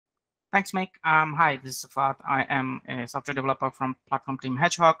Thanks, Mike. Hi, this is Safat. I am a software developer from platform team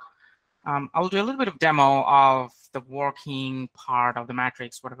Hedgehog. I'll do a little bit of demo of the working part of the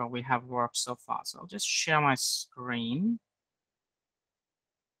matrix, whatever we have worked so far. So I'll just share my screen.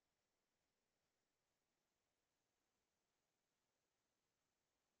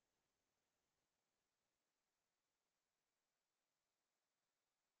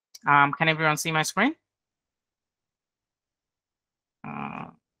 Can everyone see my screen?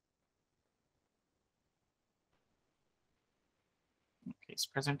 Okay, it's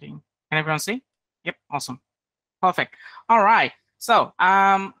presenting. Can everyone see? Yep, awesome. Perfect. All right. So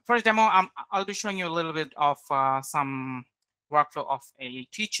first demo, I'll be showing you a little bit of some workflow of a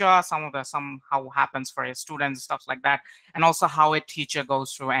teacher, some how happens for a student, stuff like that, and also how a teacher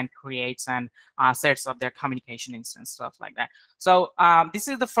goes through and creates and sets up their communication instance, stuff like that. So this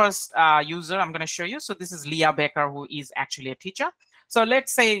is the first user I'm going to show you. So this is Leah Baker, who is actually a teacher. So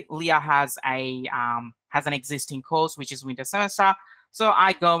let's say Leah has an existing course, which is winter semester. So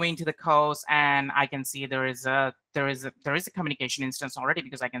I go into the course and I can see there is a communication instance already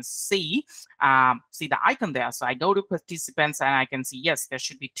because I can see the icon there. So I go to participants and I can see, yes, there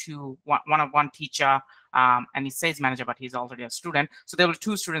should be one teacher, and it says manager, but he's already a student. So there were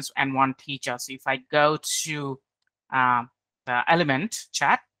 2 students and 1 teacher. So if I go to the element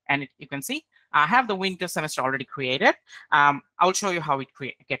chat, and you can see I have the winter semester already created. I'll show you how it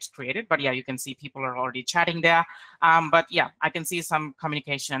gets created, but yeah, you can see people are already chatting there. But yeah, I can see some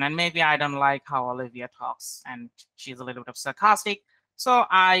communication, and maybe I don't like how Olivia talks and she's a little bit of sarcastic. So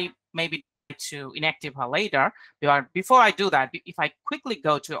I maybe to inactive her later. But before I do that, if I quickly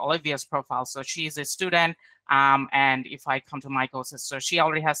go to Olivia's profile, so she's a student, and if I come to my courses, so she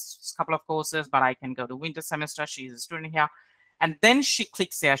already has a couple of courses, but I can go to winter semester. She's a student here. And then she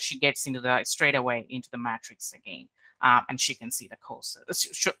clicks there, she gets into straight away into the matrix again. And she can see the courses.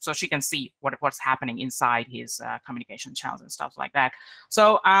 So she can see what's happening inside his communication channels and stuff like that.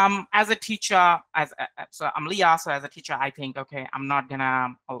 So as a teacher, so I'm Leah, so as a teacher, I think, okay, I'm not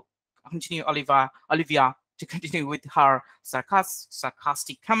gonna continue Olivia to continue with her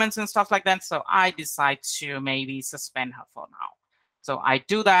sarcastic comments and stuff like that. So I decide to maybe suspend her for now. So I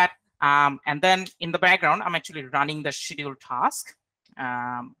do that. And then in the background, I'm actually running the scheduled task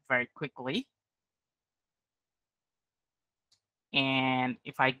very quickly. And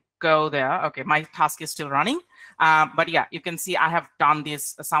if I go there, okay, my task is still running. But yeah, you can see I have done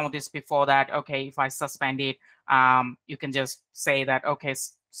some of this before that. Okay, if I suspend it, you can just say that, okay,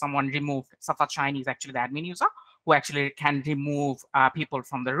 someone removed. Safat Shiny is actually the admin user who actually can remove people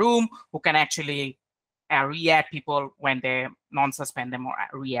from the room, who can actually re-add people when they non-suspend them or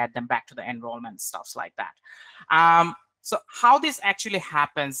re-add them back to the enrollment, stuff like that. So how this actually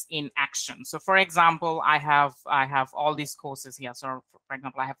happens in action. So for example, I have all these courses here. So for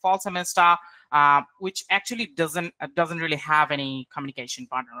example, I have fall semester, which actually doesn't really have any communication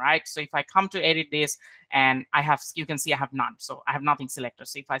partner, right? So if I come to edit this, and you can see I have none. So I have nothing selected.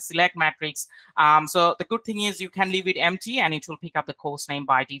 So if I select matrix, so the good thing is you can leave it empty and it will pick up the course name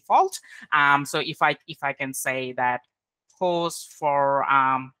by default. So if I can say that course for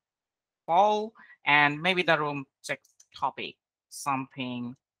fall, and maybe the room check topic,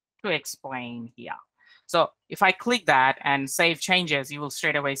 something to explain here. So if I click that and save changes, you will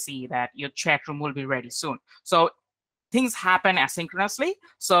straight away see that your chat room will be ready soon. So things happen asynchronously.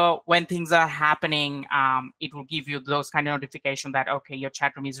 So when things are happening, it will give you those kind of notification that, okay, your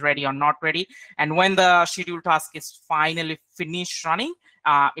chat room is ready or not ready. And when the scheduled task is finally finished running,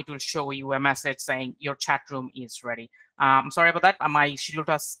 it will show you a message saying your chat room is ready. I'm sorry about that. My scheduled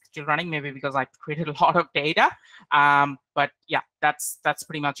task is still running, maybe because I created a lot of data. But yeah, that's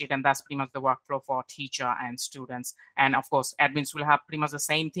pretty much it. And that's pretty much the workflow for teacher and students. And of course, admins will have pretty much the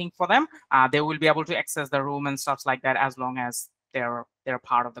same thing for them. They will be able to access the room and stuff like that as long as they're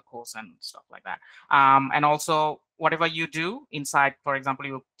part of the course and stuff like that. And also, whatever you do inside, for example,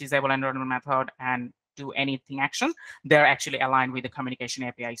 you disable enrollment method and do anything action, they're actually aligned with the communication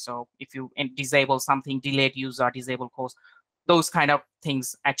API. So if you disable something, delete user, disable course, those kind of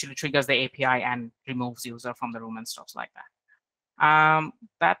things actually triggers the API and removes user from the room and stuff like that.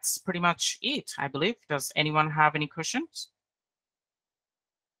 That's pretty much it, I believe. Does anyone have any questions?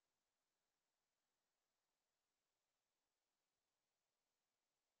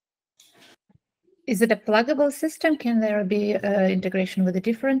 Is it a pluggable system? Can there be integration with a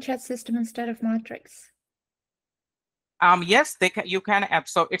different chat system instead of Matrix? Yes, you can.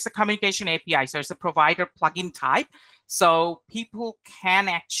 So it's a communication API. So it's a provider plugin type. So people can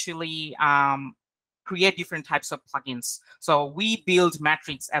actually create different types of plugins. So we build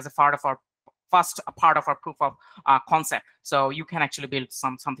Matrix as a part of our first part of our proof of concept. So you can actually build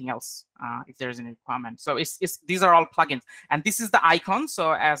something else if there is any requirement. So these are all plugins, and this is the icon.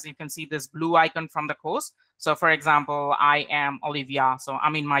 So as you can see, this blue icon from the course. So for example, I am Olivia. So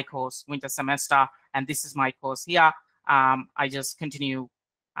I'm in my course, winter semester, and this is my course here. I just continue.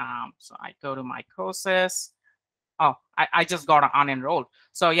 So I go to my courses. Oh, I just got unenrolled.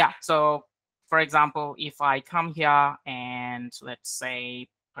 So yeah, so for example, if I come here and let's say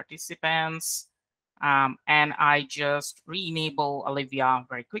participants, and I just re-enable Olivia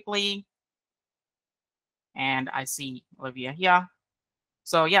very quickly, and I see Olivia here.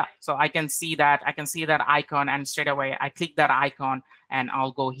 So yeah, so I can see that icon, and straight away I click that icon and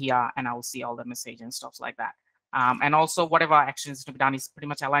I'll go here and I'll see all the message and stuff like that. And also whatever actions to be done is pretty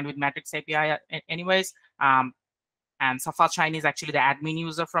much aligned with Matrix API anyways. And Safar Shine is actually the admin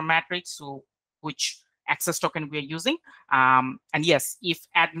user from Matrix, which access token we are using. And yes, if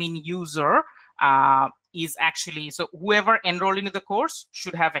admin user is actually, so whoever enrolled into the course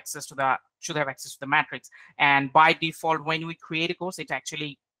should have access to the Matrix. And by default, when we create a course, it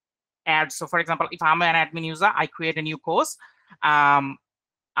actually adds. So for example, if I'm an admin user, I create a new course.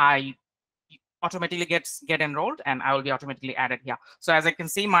 I automatically get enrolled, and I will be automatically added here. So as I can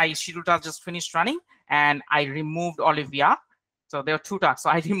see, my schedule task just finished running, and I removed Olivia. So there are two tasks. So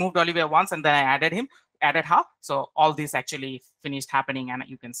I removed Olivia once, and then I added her. So all this actually finished happening, and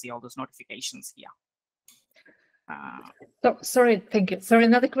you can see all those notifications here. So sorry, thank you. Sorry,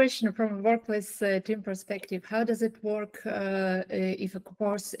 another question from a workplace team perspective. How does it work if a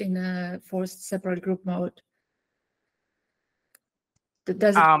course in a forced separate group mode?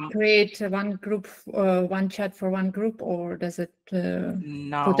 Does it create one group, one chat for one group, or does it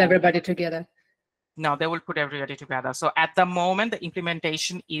put everybody together? No, they will put everybody together. So at the moment, the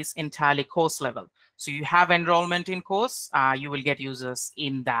implementation is entirely course level. So you have enrollment in course, you will get users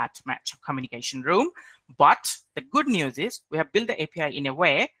in that communication room. But the good news is we have built the API in a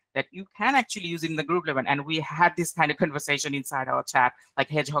way that you can actually use it in the group level. And we had this kind of conversation inside our chat, like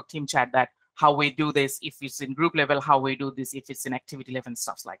Hedgehog team chat, that how we do this if it's in group level, how we do this if it's in activity level, and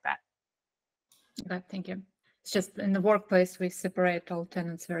stuff like that. Okay, thank you. It's just in the workplace, we separate all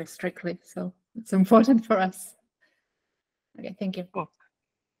tenants very strictly. So it's important for us. Okay, thank you. Cool.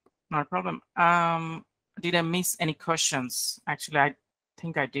 Not a problem. Did I miss any questions? Actually, I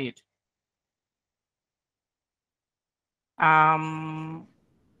think I did.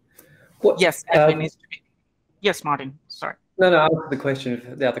 Yes, admin needs to be. Yes, Martin. Sorry. No, answer the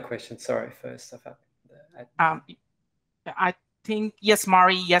question. The other question. Sorry, first. I think yes,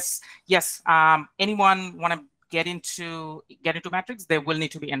 Mari. Yes. Anyone want to get into Matrix? They will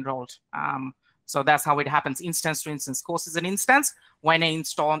need to be enrolled. So that's how it happens. Instance to instance. Course is an instance. When an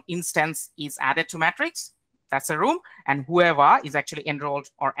instance is added to Matrix, that's a room, and whoever is actually enrolled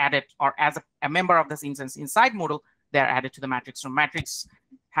or added or as a member of this instance inside Moodle, they're added to the Matrix room. Matrix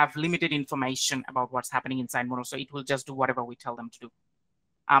have limited information about what's happening inside Moodle, so it will just do whatever we tell them to do.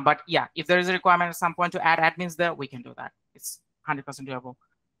 But yeah, if there is a requirement at some point to add admins there, we can do that. It's 100% doable.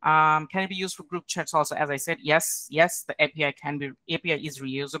 Can it be used for group chats also? As I said, yes, the API is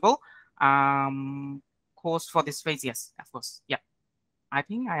reusable. Course for this phase, yes, of course. Yeah, I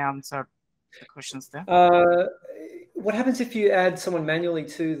think I answered the questions there. What happens if you add someone manually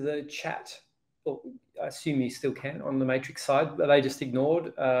to the chat? Well, I assume you still can on the Matrix side. Are they just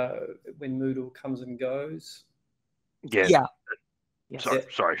ignored when Moodle comes and goes? Yeah.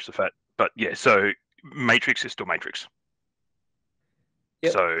 Sorry, Safat. But yeah, so Matrix is still Matrix.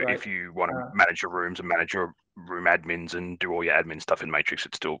 Yep, so right. If you want to manage your rooms and manage your room admins and do all your admin stuff in Matrix,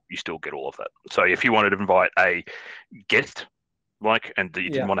 you still get all of that. So if you wanted to invite a guest, and you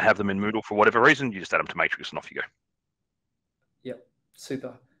didn't want to have them in Moodle for whatever reason, you just add them to Matrix and off you go. Yep,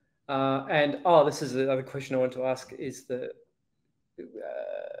 super. And this is the other question I want to ask: is the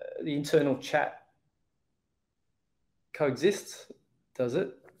internal chat coexists? Does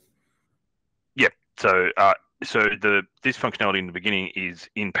it? Yeah. So this functionality in the beginning is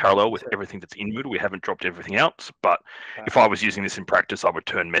in parallel with everything that's in Moodle. We haven't dropped everything else. But if I was using this in practice, I would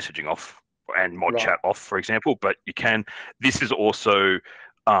turn messaging off and mod chat off, for example. But you can. This is also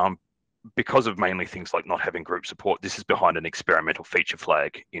because of mainly things like not having group support. This is behind an experimental feature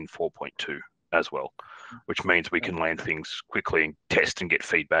flag in 4.2 as well, which means we can land things quickly and test and get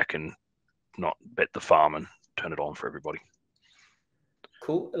feedback and not bet the farm and turn it on for everybody.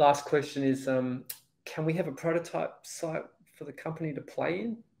 Cool. Last question is, can we have a prototype site for the company to play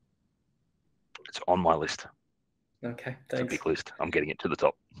in? It's on my list. Okay, thanks. It's a big list. I'm getting it to the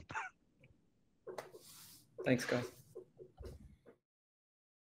top. Thanks, guys.